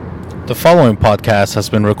The following podcast has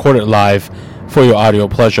been recorded live for your audio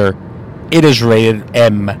pleasure. It is rated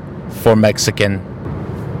M for Mexican.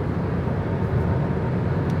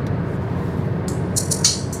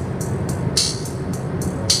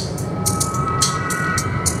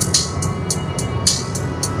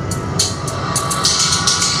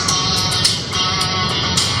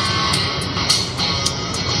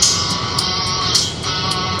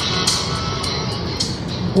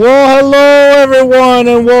 Well, hello everyone,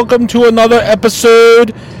 and welcome to another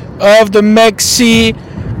episode of the Mexi,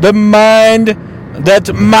 the mind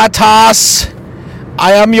that matters.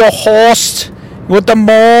 I am your host with the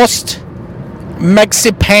most,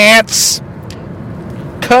 Mexi Pants,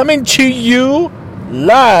 coming to you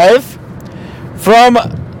live from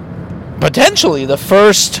potentially the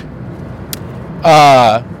first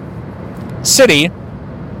city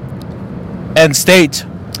and state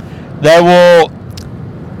that will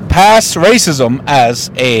pass racism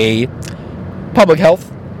as a public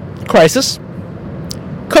health crisis,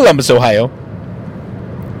 Columbus, Ohio.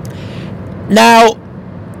 Now,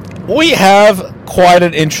 we have quite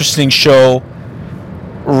an interesting show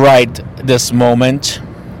right this moment.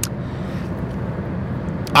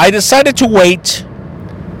 I decided to wait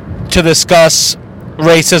to discuss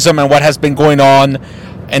racism and what has been going on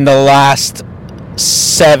in the last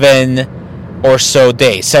 7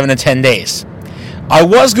 to 10 days. I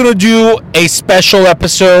was going to do a special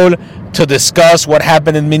episode to discuss what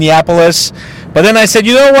happened in Minneapolis, but then I said,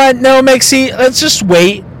 you know what? No, Mexi, let's just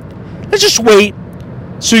wait. Let's just wait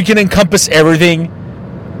so you can encompass everything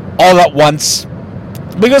all at once,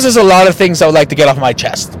 because there's a lot of things I would like to get off my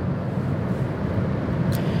chest.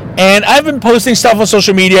 And I've been posting stuff on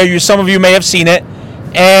social media. Some of you may have seen it,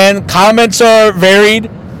 and comments are varied.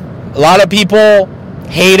 A lot of people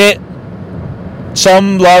hate it.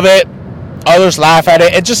 Some love it. Others laugh at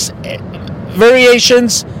it. It just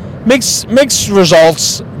variations, mixed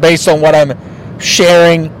results based on what I'm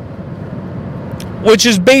sharing, which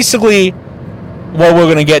is basically what we're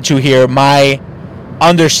going to get to here, my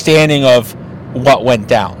understanding of what went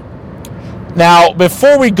down. Now,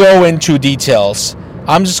 before we go into details,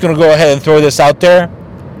 I'm just going to go ahead and throw this out there.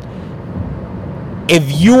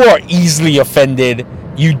 If you are easily offended,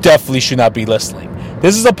 you definitely should not be listening.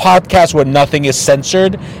 This is a podcast where nothing is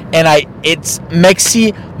censored, and it's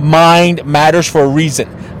Mexi Mind Matters for a reason.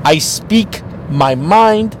 I speak my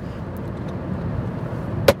mind,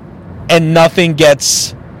 and nothing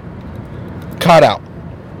gets cut out.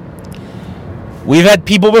 We've had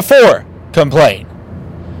people before complain.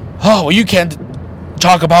 Oh, you can't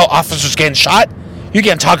talk about officers getting shot. You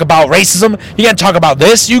can't talk about racism. You can't talk about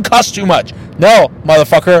this. You cuss too much. No,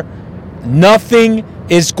 motherfucker. Nothing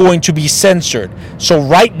is going to be censored. So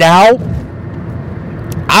right now,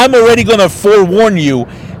 I'm already going to forewarn you,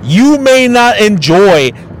 you may not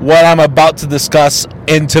enjoy what I'm about to discuss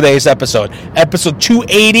in today's episode. Episode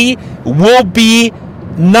 280 will be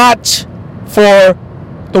not for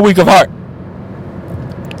the weak of heart.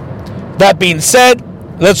 That being said,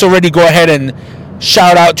 let's already go ahead and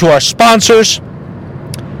shout out to our sponsors.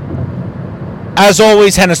 As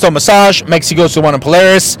always, Hand and Stone Massage, Mexi goes to one in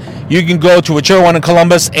Polaris. You can go to whichever one in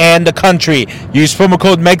Columbus and the country. Use promo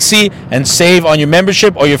code MEXI and save on your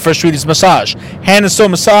membership or your first Swedish massage. Hand and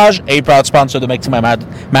Stone Massage, a proud sponsor of the Mexi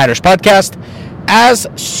Matters podcast, as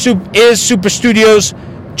is Super Studios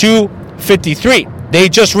 253. They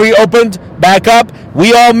just reopened back up.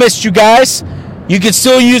 We all missed you guys. You can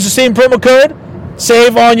still use the same promo code.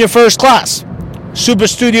 Save on your first class. Super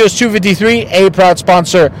Studios 253, a proud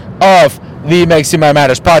sponsor of the Mexi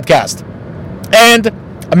Matters podcast. And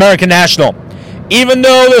American National. Even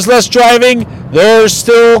though there's less driving, there's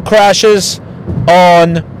still crashes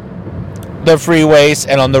on the freeways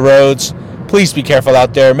and on the roads. Please be careful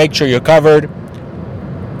out there. Make sure you're covered.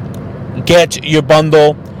 Get your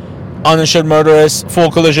bundle. Uninsured motorist, full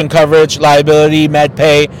collision coverage, liability, med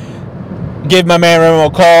pay. Give my man Remo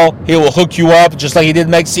a call. He will hook you up just like he did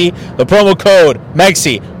Mexi. The promo code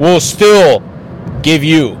MEXI will still give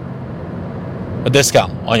you a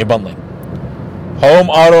discount on your bundling. Home,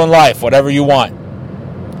 auto, and life, whatever you want.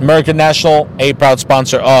 American National, a proud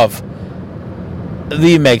sponsor of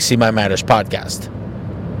the Mexi Matters podcast.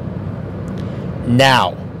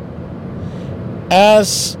 Now,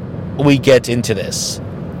 as we get into this,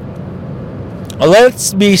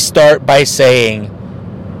 let me start by saying,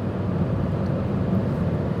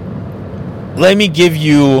 let me give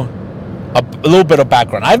you a little bit of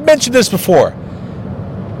background. I've mentioned this before.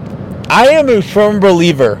 I am a firm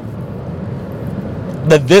believer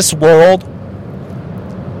that this world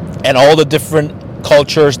and all the different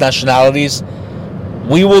cultures, nationalities,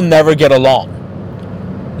 we will never get along.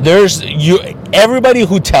 everybody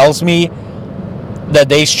who tells me that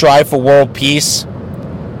they strive for world peace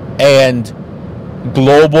and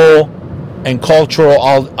global and cultural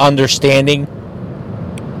understanding,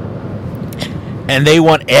 and they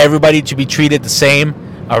want everybody to be treated the same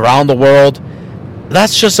around the world,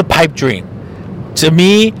 that's just a pipe dream. To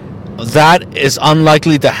me, that is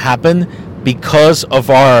unlikely to happen because of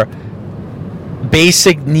our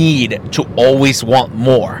basic need to always want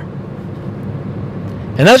more.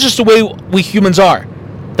 And that's just the way we humans are.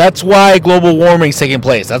 That's why global warming is taking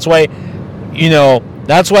place. That's why,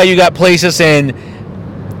 that's why you got places in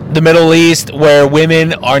the Middle East where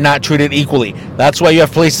women are not treated equally. That's why you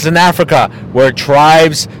have places in Africa where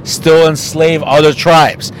tribes still enslave other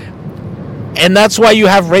tribes. And that's why you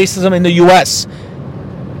have racism in the U.S.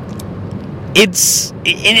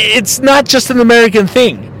 It's not just an American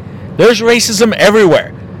thing. There's racism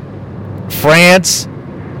everywhere. France,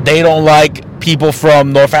 they don't like people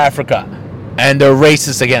from North Africa, and they're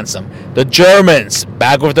racist against them. The Germans,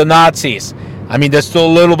 back with the Nazis, there's still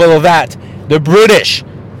a little bit of that. The British,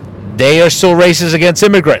 they are still racist against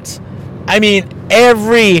immigrants.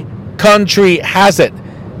 Every country has it.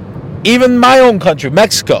 Even my own country,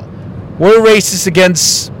 Mexico, we're racist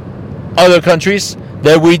against other countries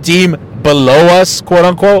that we deem below us, quote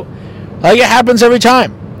unquote. Like, it happens every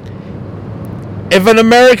time. If an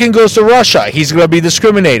American goes to Russia, he's going to be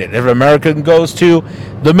discriminated. If an American goes to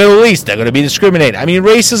the Middle East, they're going to be discriminated.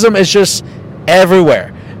 Racism is just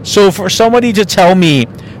everywhere. So for somebody to tell me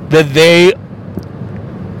that they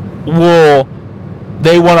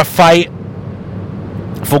want to fight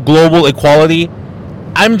for global equality,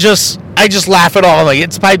 I just laugh it all. Like,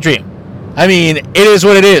 it's a pipe dream. It is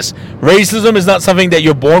what it is. Racism is not something that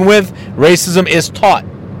you're born with. Racism is taught.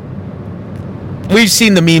 We've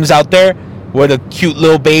seen the memes out there where the cute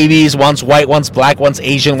little babies, one's white, one's black, one's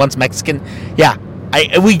Asian, one's Mexican. Yeah,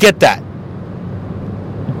 we get that.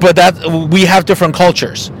 But we have different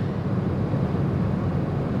cultures.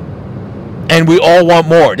 And we all want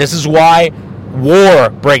more. This is why war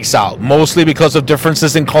breaks out, mostly because of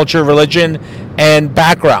differences in culture, religion, and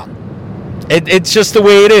background. It's just the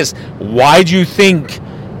way it is. Why do you think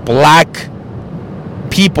black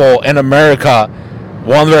people in America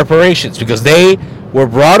want reparations? Because they were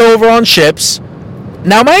brought over on ships.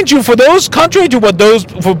 Now, mind you, contrary to what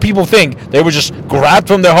people think, they were just grabbed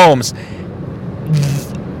from their homes.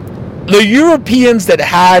 The Europeans that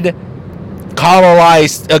had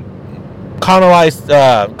colonized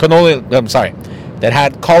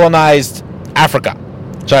Africa.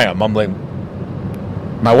 Sorry, I'm mumbling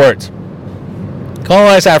my words.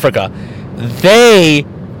 Colonized Africa. They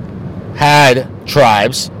had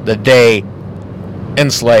tribes that they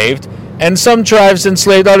enslaved, and some tribes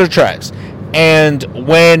enslaved other tribes. And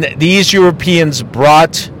when these Europeans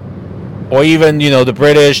brought, or even, the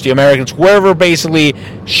British, the Americans, whoever basically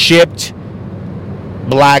shipped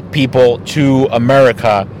black people to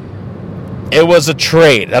America, it was a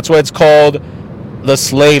trade. That's why it's called the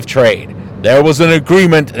slave trade. There was an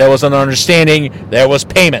agreement, there was an understanding, there was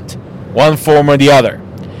payment, one form or the other.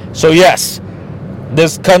 So yes,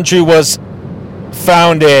 this country was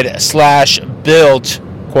founded / built,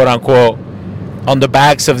 quote unquote, on the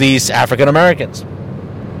backs of these African Americans.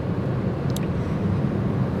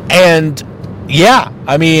 And yeah,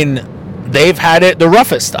 they've had it the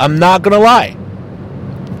roughest. I'm not gonna lie.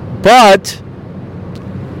 But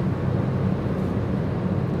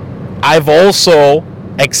I've also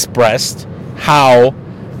expressed how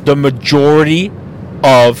the majority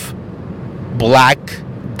of black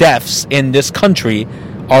deaths in this country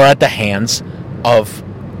are at the hands of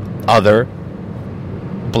other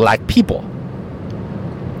black people.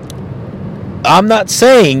 I'm not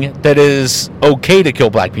saying that it is okay to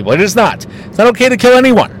kill black people. It is not. It's not okay to kill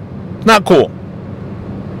anyone. It's not cool.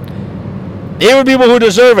 There are people who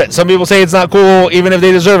deserve it. Some people say it's not cool even if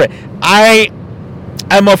they deserve it.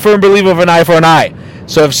 I'm a firm believer of an eye for an eye.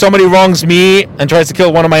 So if somebody wrongs me and tries to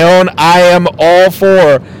kill one of my own, I am all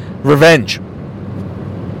for revenge.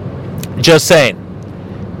 Just saying.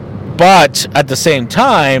 But at the same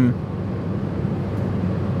time,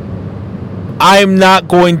 I'm not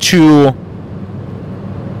going to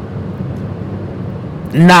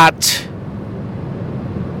not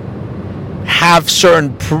have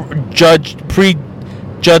certain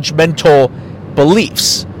prejudgmental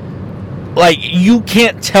beliefs. Like, you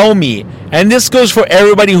can't tell me, and this goes for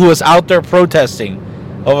everybody who is out there protesting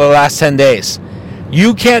over the last 10 days.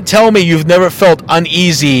 You can't tell me you've never felt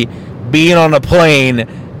uneasy being on a plane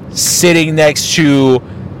sitting next to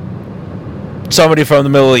somebody from the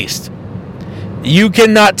Middle East. You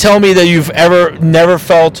cannot tell me that you've never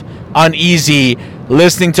felt uneasy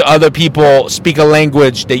listening to other people speak a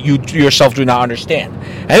language that you yourself do not understand.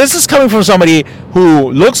 And this is coming from somebody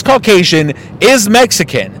who looks Caucasian, is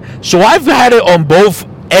Mexican. So I've had it on both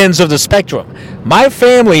ends of the spectrum. My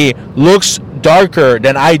family looks darker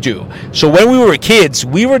than I do. So when we were kids,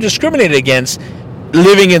 we were discriminated against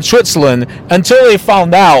living in Switzerland until they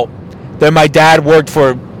found out that my dad worked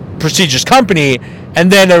for a prestigious company, and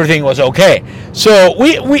then everything was okay. So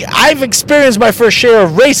I've experienced my first share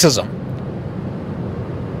of racism.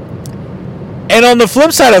 And on the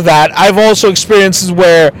flip side of that, I've also experienced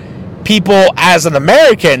where people, as an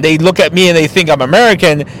American, they look at me and they think I'm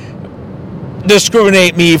American,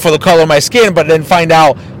 discriminate me for the color of my skin, but then find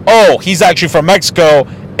out, oh, he's actually from Mexico,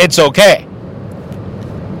 it's okay.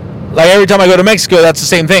 Like every time I go to Mexico, that's the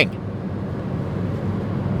same thing.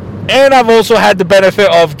 And I've also had the benefit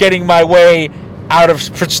of getting my way out of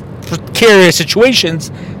precarious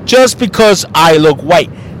situations just because I look white.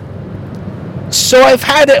 So I've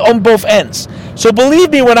had it on both ends. So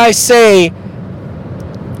believe me when I say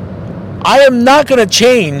I am not going to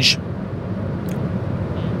change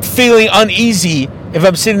feeling uneasy if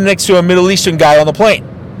I'm sitting next to a Middle Eastern guy on the plane.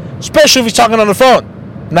 Especially if he's talking on the phone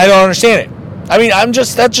and I don't understand it. I mean,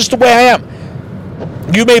 that's just the way I am.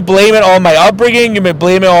 You may blame it on my upbringing, you may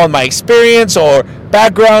blame it on my experience or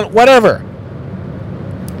background, whatever.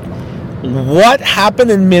 What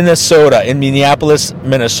happened in Minneapolis,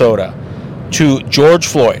 Minnesota, to George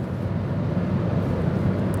Floyd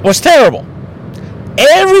was terrible.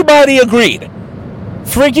 Everybody agreed.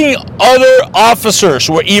 Freaking other officers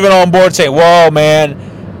were even on board saying, whoa, man,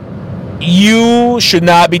 you should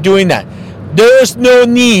not be doing that. There's no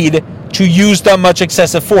need to use that much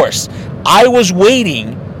excessive force. I was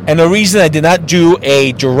waiting, and the reason I did not do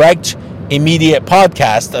a direct, immediate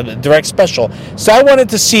podcast, a direct special, so I wanted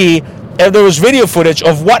to see if there was video footage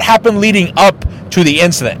of what happened leading up to the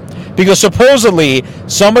incident. Because supposedly,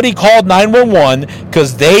 somebody called 911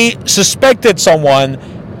 because they suspected someone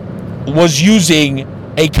was using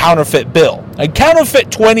a counterfeit bill. A counterfeit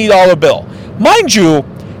 $20 bill. Mind you,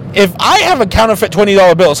 if I have a counterfeit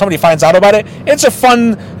 $20 bill, somebody finds out about it, it's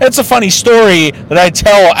a funny story that I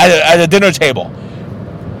tell at a dinner table.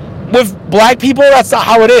 With black people, that's not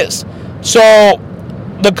how it is. So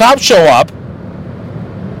the cops show up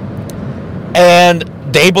and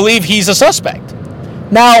they believe he's a suspect.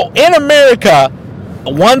 Now, in America,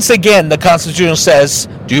 once again, the Constitution says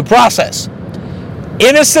due process.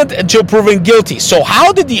 Innocent until proven guilty. So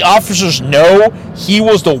how did the officers know he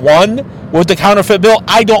was the one with the counterfeit bill?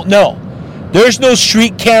 I don't know. There's no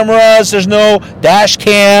street cameras. There's no dash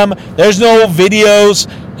cam. There's no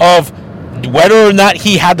videos of whether or not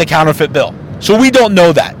he had the counterfeit bill. So we don't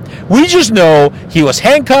know that. We just know he was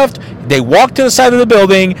handcuffed. They walked to the side of the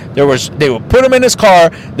building. They would put him in his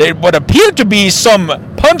car. What appeared to be some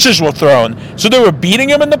punches were thrown. So they were beating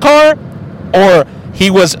him in the car, or he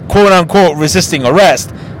was quote unquote resisting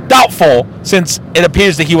arrest. Doubtful, since it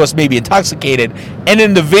appears that he was maybe intoxicated. And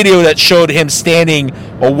in the video that showed him standing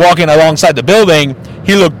or walking alongside the building,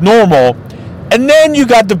 he looked normal. And then you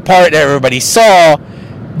got the part that everybody saw,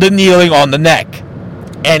 the kneeling on the neck,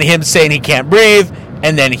 and him saying he can't breathe,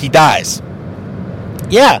 and then he dies.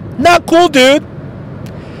 Yeah, not cool, dude.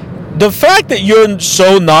 The fact that you're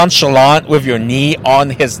so nonchalant with your knee on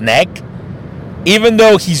his neck, even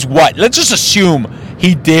though he's what? Let's just assume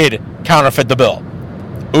he did counterfeit the bill.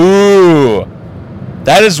 Ooh,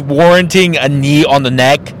 that is warranting a knee on the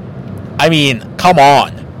neck. I mean, come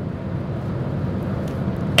on.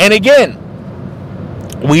 And again,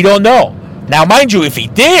 we don't know. Now, mind you, if he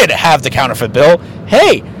did have the counterfeit bill,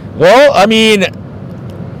 hey, well, I mean,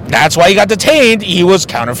 that's why he got detained. He was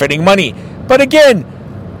counterfeiting money. But again,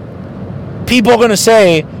 people are going to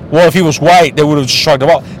say, well, if he was white, they would have shrugged him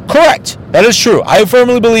off. Correct. That is true. I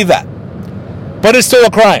firmly believe that. But it's still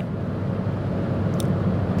a crime.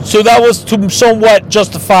 So that was to somewhat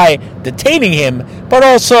justify detaining him, but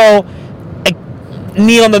also a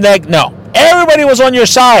knee on the neck. No. Everybody was on your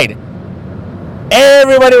side.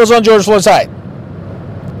 Everybody was on George Floyd's side.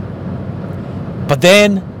 But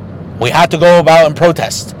then we had to go about and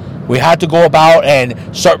protest. We had to go about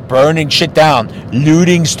and start burning shit down,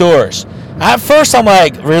 looting stores. At first, I'm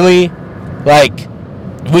like, really? Like,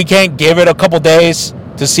 we can't give it a couple days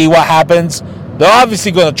to see what happens? They're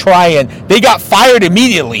obviously going to try, and they got fired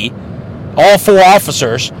immediately, all 4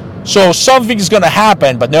 officers. So something's going to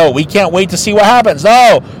happen, but no, we can't wait to see what happens.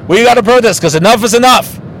 No, we got to protest because enough is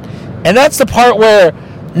enough. And that's the part where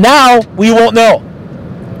now we won't know.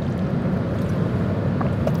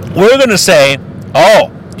 We're going to say,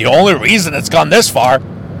 oh, the only reason it's gone this far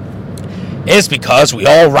is because we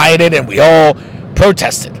all rioted and we all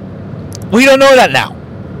protested. We don't know that now.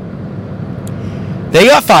 They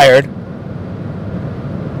got fired.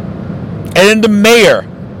 And then the mayor,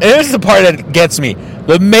 and this is the part that gets me,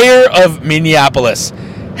 the mayor of Minneapolis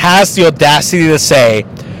has the audacity to say,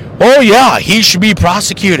 oh yeah, he should be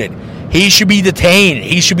prosecuted. He should be detained.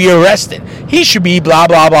 He should be arrested. He should be blah,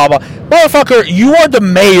 blah, blah, blah. Motherfucker, you are the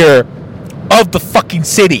mayor of the fucking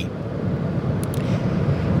city.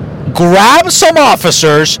 Grab some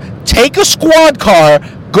officers, take a squad car,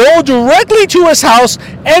 go directly to his house,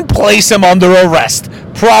 and place him under arrest.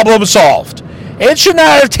 Problem solved. It should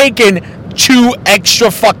not have taken 2 extra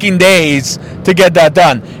fucking days to get that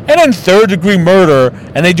done. And then third-degree murder,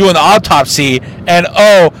 and they do an autopsy, and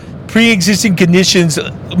pre-existing conditions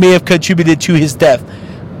may have contributed to his death.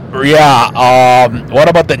 Yeah, what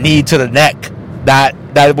about the knee to the neck? That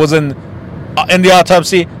wasn't in the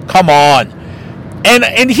autopsy? Come on.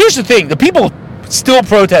 And here's the thing, the people still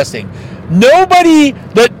protesting. Nobody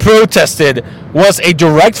that protested was a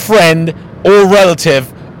direct friend or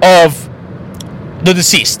relative of the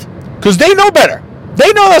deceased. Because they know better.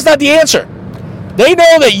 They know that's not the answer. They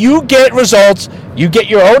know that you get results, you get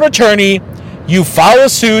your own attorney, you file a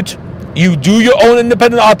suit, you do your own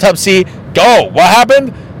independent autopsy. Go. What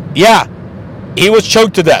happened? Yeah, he was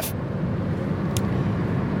choked to death.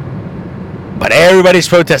 But everybody's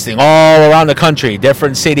protesting all around the country,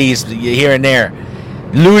 different cities here and there,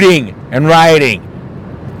 looting and rioting.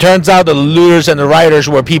 Turns out the looters and the rioters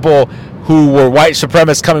were people who were white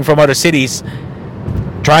supremacists coming from other cities,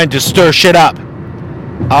 trying to stir shit up.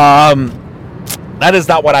 That is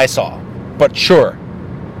not what I saw. But sure,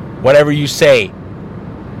 whatever you say,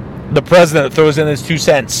 the president throws in his 2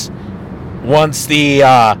 cents once the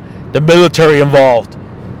military involved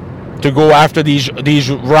to go after these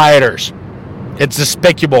rioters. It's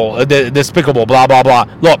despicable, blah, blah, blah.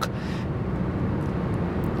 Look,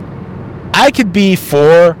 I could be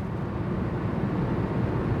for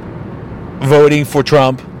voting for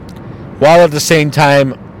Trump while at the same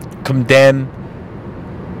time condemn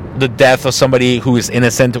the death of somebody who is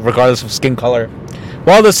innocent regardless of skin color,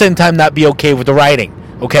 while at the same time not be okay with the rioting.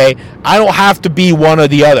 Okay? I don't have to be one or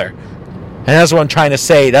the other. And that's what I'm trying to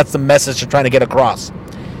say. That's the message I'm trying to get across.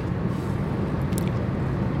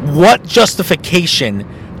 What justification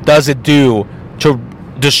does it do to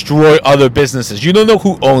destroy other businesses? You don't know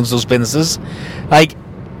who owns those businesses. Like,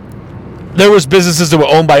 there was businesses that were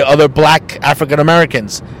owned by other black African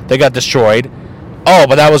Americans that got destroyed. Oh,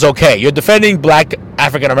 but that was okay. You're defending black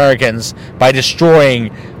African Americans by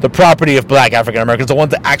destroying the property of black African Americans, the ones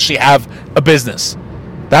that actually have a business.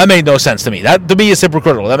 That made no sense to me. That, to me, is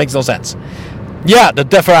hypocritical. That makes no sense. Yeah, the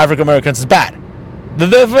death for African Americans is bad. The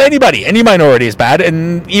death for anybody, any minority is bad,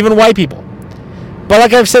 and even white people. But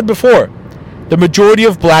like I've said before, the majority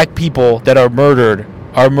of black people that are murdered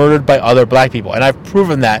by other black people. And I've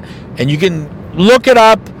proven that. And you can look it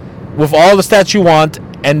up with all the stats you want,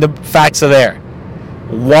 and the facts are there.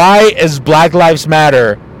 Why is Black Lives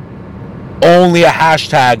Matter only a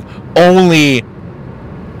hashtag, only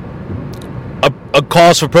a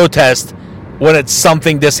cause for protest when it's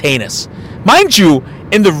something this heinous? Mind you,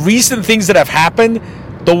 in the recent things that have happened,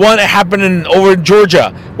 the one that happened over in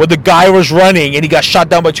Georgia, where the guy was running and he got shot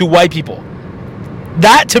down by 2 white people,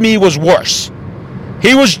 that to me was worse.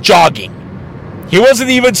 He was jogging. He wasn't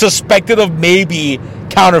even suspected of maybe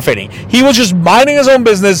counterfeiting. He was just minding his own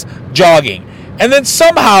business, jogging. And then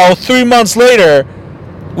somehow, 3 months later,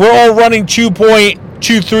 we're all running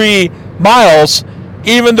 2.23 miles,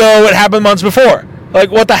 even though it happened months before. Like,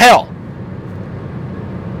 what the hell?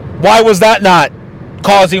 Why was that not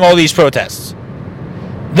causing all these protests?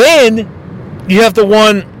 Then, you have the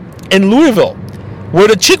one in Louisville, where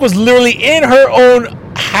the chick was literally in her own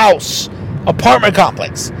house, apartment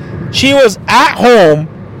complex. She was at home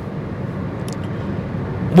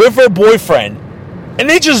with her boyfriend, and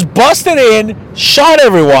they just busted in, shot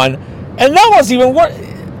everyone, and that wasn't even what.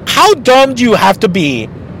 How dumb do you have to be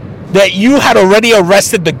that you had already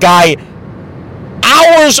arrested the guy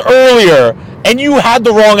hours earlier and you had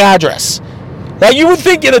the wrong address? Like, you would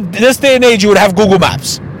think in this day and age you would have Google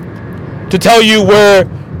Maps to tell you where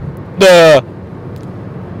to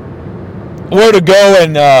go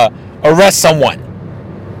and arrest someone.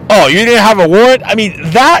 Oh, you didn't have a warrant? I mean,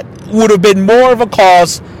 that would have been more of a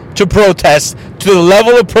cause to protest, to the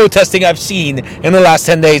level of protesting I've seen in the last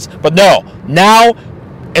 10 days. But no, now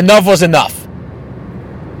enough was enough.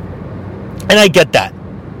 And I get that.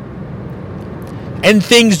 And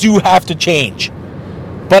things do have to change.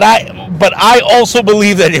 But I also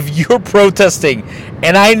believe that if you're protesting,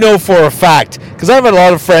 and I know for a fact, because I've had a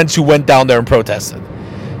lot of friends who went down there and protested,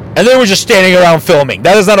 and they were just standing around filming.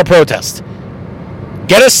 That is not a protest.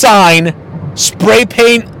 Get a sign, spray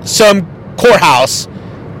paint some courthouse,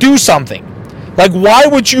 do something. Like, why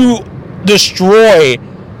would you destroy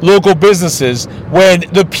local businesses when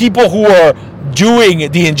the people who are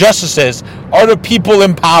doing the injustices are the people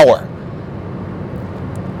in power?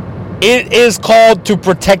 It is called to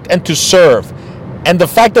protect and to serve. And the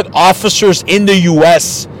fact that officers in the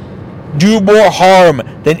U.S. do more harm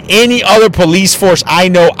than any other police force I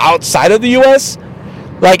know outside of the U.S.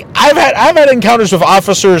 Like, I've had encounters with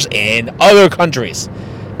officers in other countries,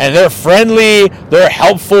 and they're friendly, they're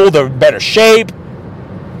helpful, they're in better shape.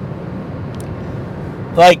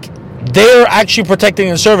 Like, they're actually protecting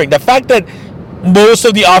and serving. The fact that most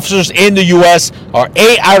of the officers in the U.S. are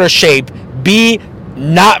A, out of shape, B,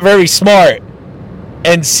 not very smart,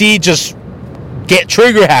 and C, just get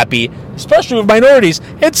trigger happy, especially with minorities,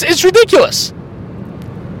 it's ridiculous.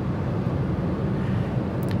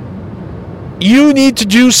 You need to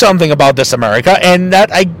do something about this, America, and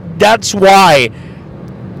that's why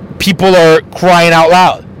people are crying out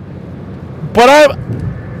loud. But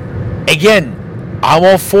I'm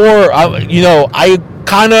all for, I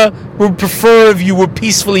kind of would prefer if you would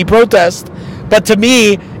peacefully protest. But to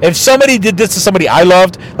me, if somebody did this to somebody I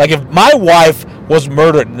loved, like if my wife was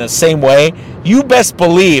murdered in the same way, you best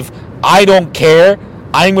believe I don't care.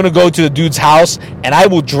 I'm going to go to the dude's house and I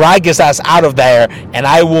will drag his ass out of there and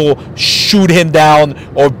I will shoot him down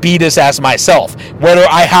or beat his ass myself, whether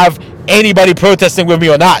I have anybody protesting with me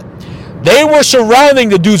or not. They were surrounding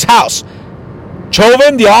the dude's house.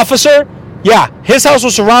 Chauvin, the officer, yeah, his house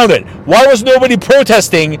was surrounded. Why was nobody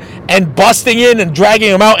protesting and busting in and dragging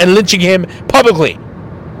him out and lynching him publicly?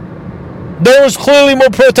 There was clearly more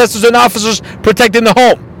protesters than officers protecting the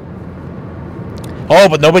home. Oh,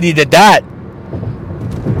 but nobody did that.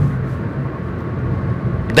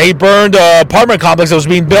 They burned an apartment complex that was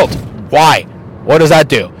being built. Why? What does that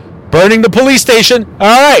do? Burning the police station?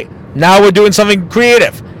 All right. Now we're doing something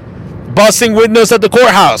creative. Busting windows at the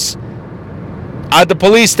courthouse. At the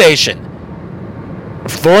police station.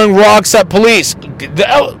 Throwing rocks at police.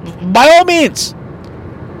 By all means.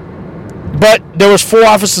 But there was 4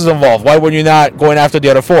 officers involved. Why were you not going after the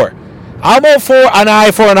other 4? I'm all for an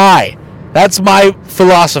eye for an eye. That's my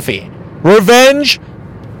philosophy. Revenge,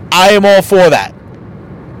 I am all for that.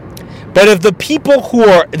 But if the people who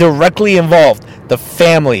are directly involved, the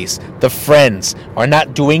families, the friends, are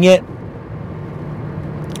not doing it,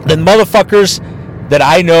 then motherfuckers that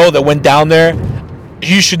I know that went down there,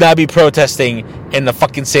 you should not be protesting in the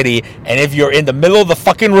fucking city. And if you're in the middle of the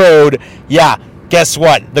fucking road, yeah, guess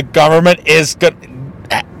what? The government is good.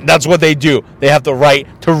 That's what they do. They have the right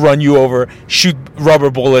to run you over, shoot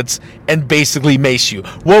rubber bullets, and basically mace you.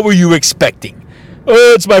 What were you expecting?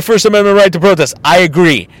 Oh, it's my First Amendment right to protest. I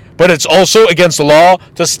agree. But it's also against the law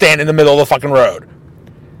to stand in the middle of the fucking road.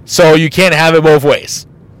 So you can't have it both ways.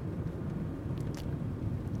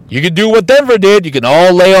 You can do what Denver did. You can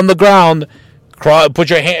all lay on the ground, put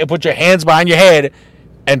your hands behind your head,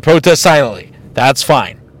 and protest silently. That's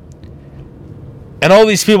fine. And all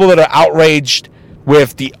these people that are outraged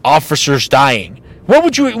with the officers dying, what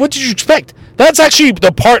did you expect? That's actually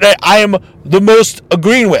the part that I am the most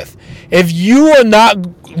agreeing with. If you don't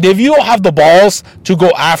have the balls to go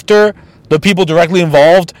after the people directly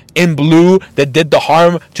involved in blue that did the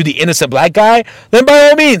harm to the innocent black guy, then by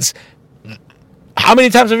all means, how many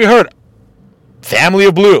times have you heard family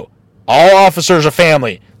of blue? All officers are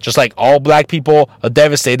family, just like all black people are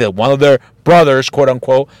devastated that one of their brothers, quote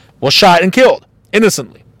unquote, was shot and killed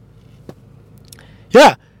innocently.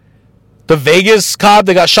 Yeah, the Vegas cop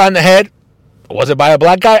that got shot in the head, was it by a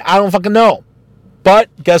black guy? I don't fucking know. But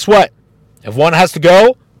guess what? If one has to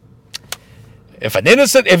go,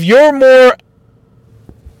 if you're more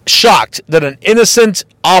shocked that an innocent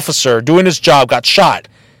officer doing his job got shot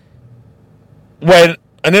when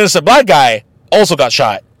an innocent black guy also got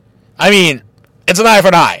shot, I mean, it's an eye for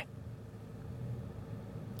an eye.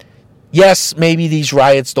 Yes, maybe these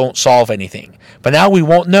riots don't solve anything, but now we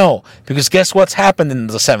won't know, because guess what's happened in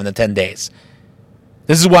the 7 to 10 days?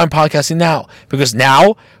 This is why I'm podcasting now, because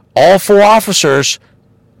now all 4 officers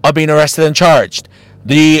are being arrested and charged.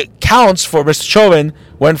 The counts for Mr. Chauvin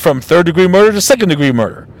went from 3rd-degree murder to 2nd-degree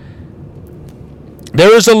murder.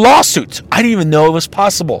 There is a lawsuit. I didn't even know it was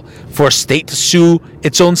possible for a state to sue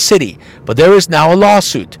its own city, but there is now a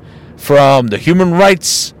lawsuit from the Human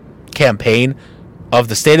Rights Campaign of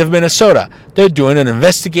the state of Minnesota. They're doing an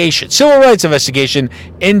investigation, civil rights investigation,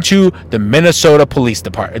 into the Minnesota Police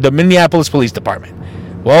Department, the Minneapolis Police Department.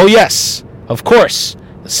 Well, yes, of course,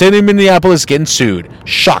 the city of Minneapolis getting sued.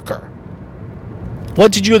 Shocker.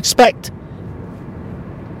 What did you expect?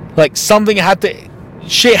 Like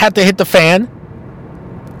shit had to hit the fan?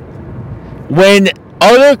 When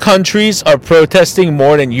other countries are protesting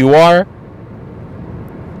more than you are,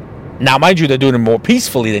 Now, mind you, they're doing it more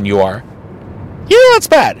peacefully than you are. You know that's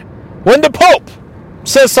bad. When the Pope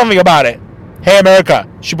says something about it, hey, America,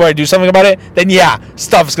 should probably do something about it, then yeah,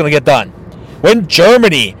 stuff is going to get done. When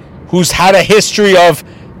Germany, who's had a history of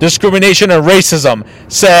discrimination and racism,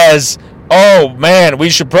 says, oh, man, we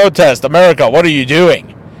should protest. America, what are you doing?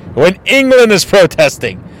 When England is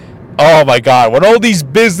protesting, oh, my God, when all these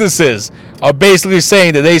businesses are basically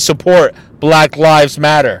saying that they support Black Lives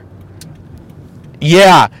Matter,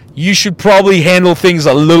 yeah, you should probably handle things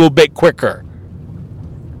a little bit quicker.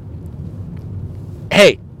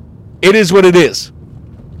 Hey, it is what it is.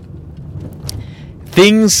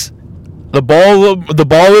 The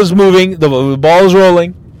ball is moving, the ball is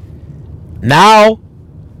rolling. Now,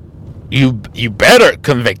 you better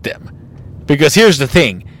convict them. Because here's the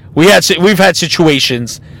thing. We've had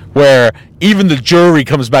situations where even the jury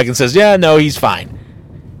comes back and says, yeah, no, he's fine.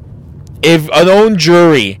 If an own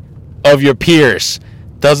jury of your peers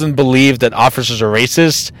doesn't believe that officers are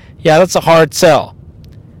racist, yeah, that's a hard sell.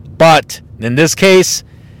 But in this case,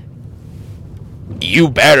 you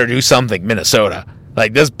better do something, Minnesota.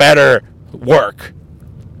 Like, this better work.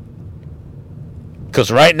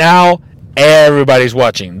 Because right now, everybody's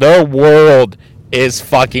watching. The world is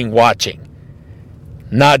fucking watching.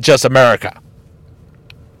 Not just America.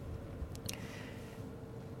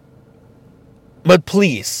 But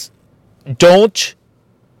please, don't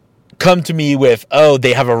come to me with, oh,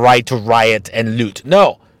 they have a right to riot and loot.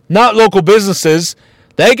 No, not local businesses.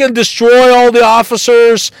 They can destroy all the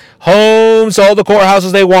officers' homes, all the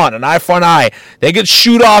courthouses they want, an eye for an eye. They can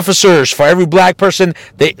shoot officers for every black person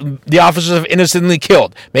the officers have innocently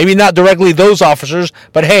killed. Maybe not directly those officers,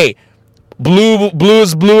 but hey, blue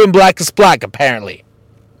is blue and black is black, apparently.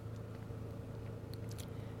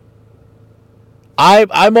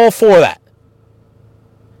 I'm all for that.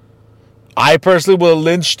 I personally would have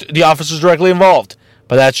lynched the officers directly involved,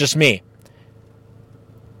 but that's just me.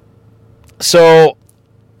 So,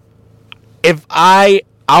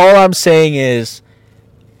 all I'm saying is,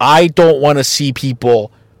 I don't want to see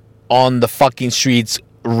people on the fucking streets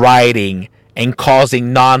rioting and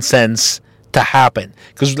causing nonsense to happen.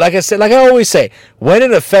 Because like I always say, when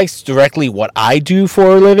it affects directly what I do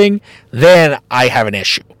for a living, then I have an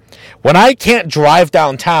issue. When I can't drive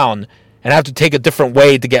downtown and have to take a different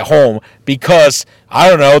way to get home because, I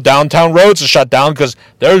don't know, downtown roads are shut down because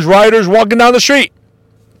there's rioters walking down the street.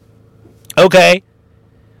 Okay.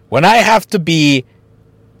 When I have to be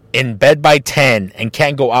in bed by 10 and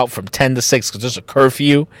can't go out from 10 to 6 because there's a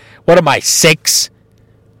curfew, what am I, 6?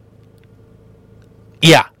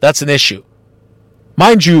 Yeah, that's an issue.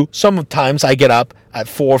 Mind you, sometimes I get up at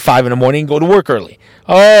 4 or 5 in the morning and go to work early.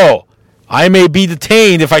 Oh, I may be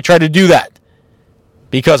detained if I try to do that.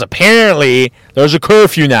 Because apparently there's a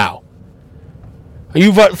curfew now. Are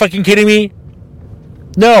you fucking kidding me?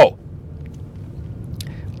 No.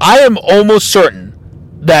 I am almost certain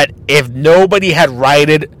that if nobody had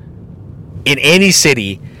rioted in any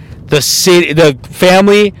city, the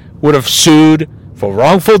family would have sued for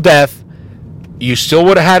wrongful death. You still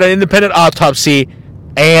would have had an independent autopsy,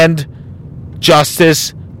 and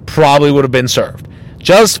justice probably would have been served.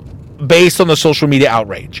 Just based on the social media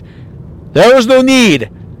outrage. There was no need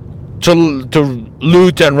to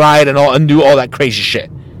loot and riot and do all that crazy shit.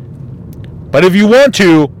 But if you want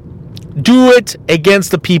to, do it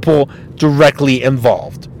against the people directly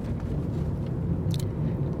involved.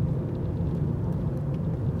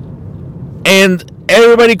 And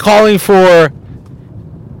everybody calling for,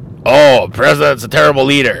 oh, the president's a terrible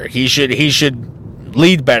leader. He should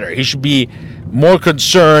lead better. He should be more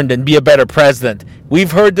concerned and be a better president.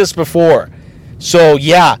 We've heard this before. So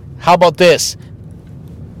yeah, how about this?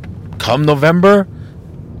 Come November,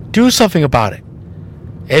 do something about it.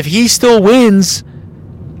 If he still wins,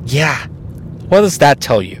 yeah, what does that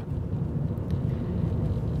tell you?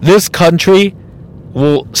 This country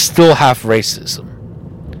will still have racism.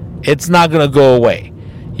 It's not going to go away.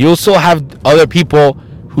 You'll still have other people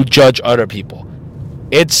who judge other people.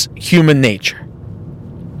 It's human nature.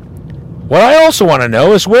 What I also want to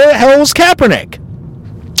know is, where the hell was Kaepernick?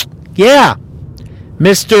 Yeah,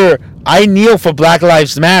 Mr. I kneel for Black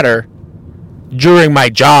Lives Matter during my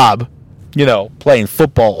job, playing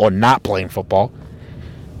football or not playing football.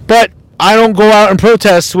 But I don't go out and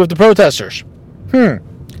protest with the protesters.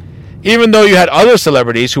 Even though you had other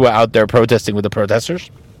celebrities who were out there protesting with the protesters.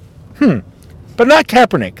 But not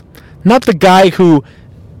Kaepernick. Not the guy who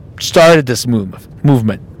started this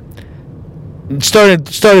movement. Started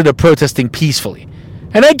the protesting peacefully.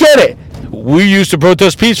 And I get it. We used to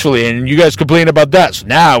protest peacefully, and you guys complain about that. So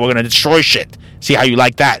now we're going to destroy shit. See how you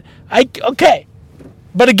like that. Okay.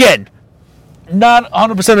 But again, not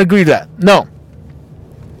 100% agree to that. No.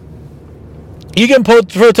 You can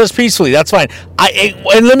protest peacefully. That's fine.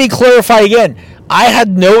 And let me clarify again. I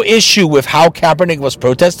had no issue with how Kaepernick was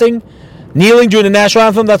protesting. Kneeling during the national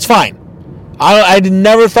anthem, that's fine. I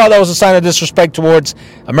never thought that was a sign of disrespect towards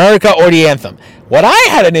America or the anthem. What I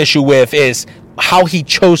had an issue with is how he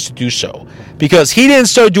chose to do so. Because he didn't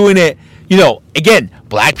start doing it, again,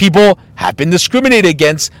 black people have been discriminated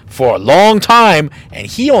against for a long time, and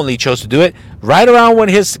he only chose to do it right around when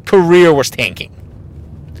his career was tanking.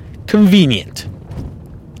 Convenient.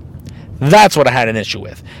 That's what I had an issue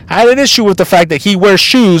with. I had an issue with the fact that he wears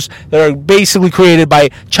shoes that are basically created by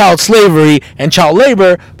child slavery and child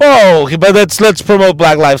labor. But let's promote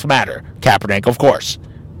Black Lives Matter. Kaepernick, of course.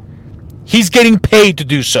 He's getting paid to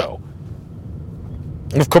do so.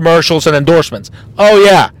 With commercials and endorsements. Oh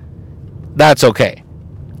yeah, that's okay.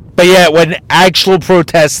 But yet, when actual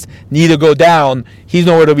protests need to go down, he's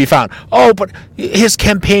nowhere to be found. Oh, but his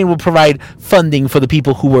campaign will provide funding for the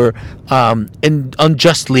people who were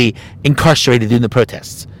unjustly incarcerated during the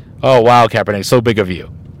protests. Oh, wow, Kaepernick, so big of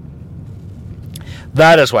you.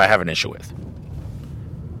 That is what I have an issue with.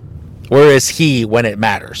 Where is he when it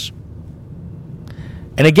matters?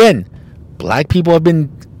 And again, black people have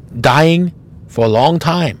been dying for a long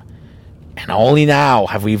time. And only now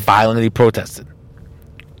have we violently protested.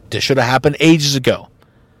 This should have happened ages ago.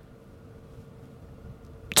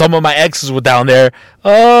 Some of my exes were down there.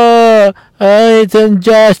 Oh, it's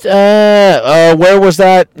unjust. Where was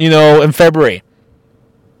that? In February.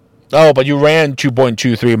 Oh, but you ran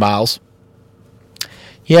 2.23 miles.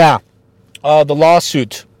 Yeah. The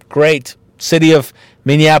lawsuit. Great. City of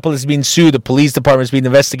Minneapolis is being sued. The police department is being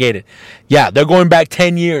investigated. Yeah, they're going back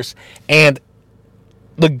 10 years. And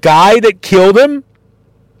the guy that killed him,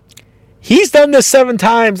 he's done this 7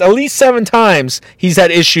 times, at least 7 times. He's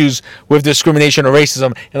had issues with discrimination or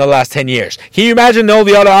racism in the last 10 years. Can you imagine all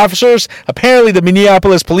the other officers? Apparently, the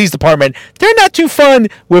Minneapolis Police Department, they're not too fun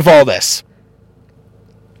with all this.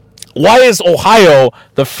 Why is Ohio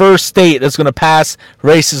the first state that's going to pass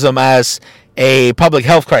racism as a public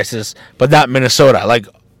health crisis, but not Minnesota? Like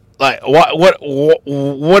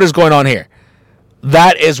what is going on here?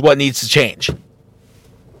 That is what needs to change.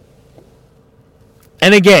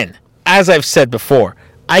 And again, as I've said before,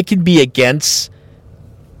 I can be against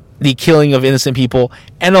the killing of innocent people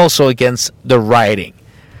and also against the rioting.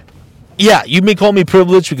 Yeah, you may call me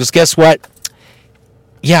privileged because guess what?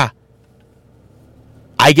 Yeah,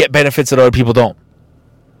 I get benefits that other people don't.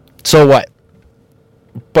 So what?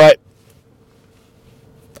 But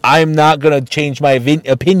I'm not going to change my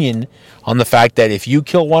opinion on the fact that if you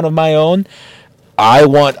kill one of my own, I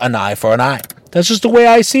want an eye for an eye. That's just the way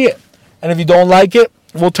I see it. And if you don't like it,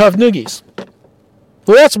 well, tough noogies.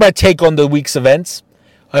 Well, that's my take on the week's events.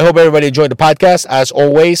 I hope everybody enjoyed the podcast. As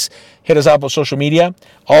always, hit us up on social media.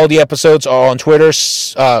 All the episodes are on Twitter.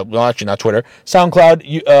 Well, actually, not Twitter.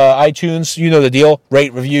 SoundCloud, iTunes. You know the deal.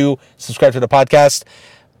 Rate, review, subscribe to the podcast.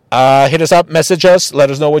 Hit us up, message us,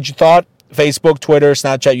 let us know what you thought. Facebook, Twitter,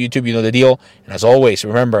 Snapchat, YouTube, you know the deal. And as always,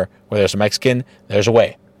 remember, where there's a Mexican, there's a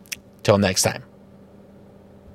way. Till next time.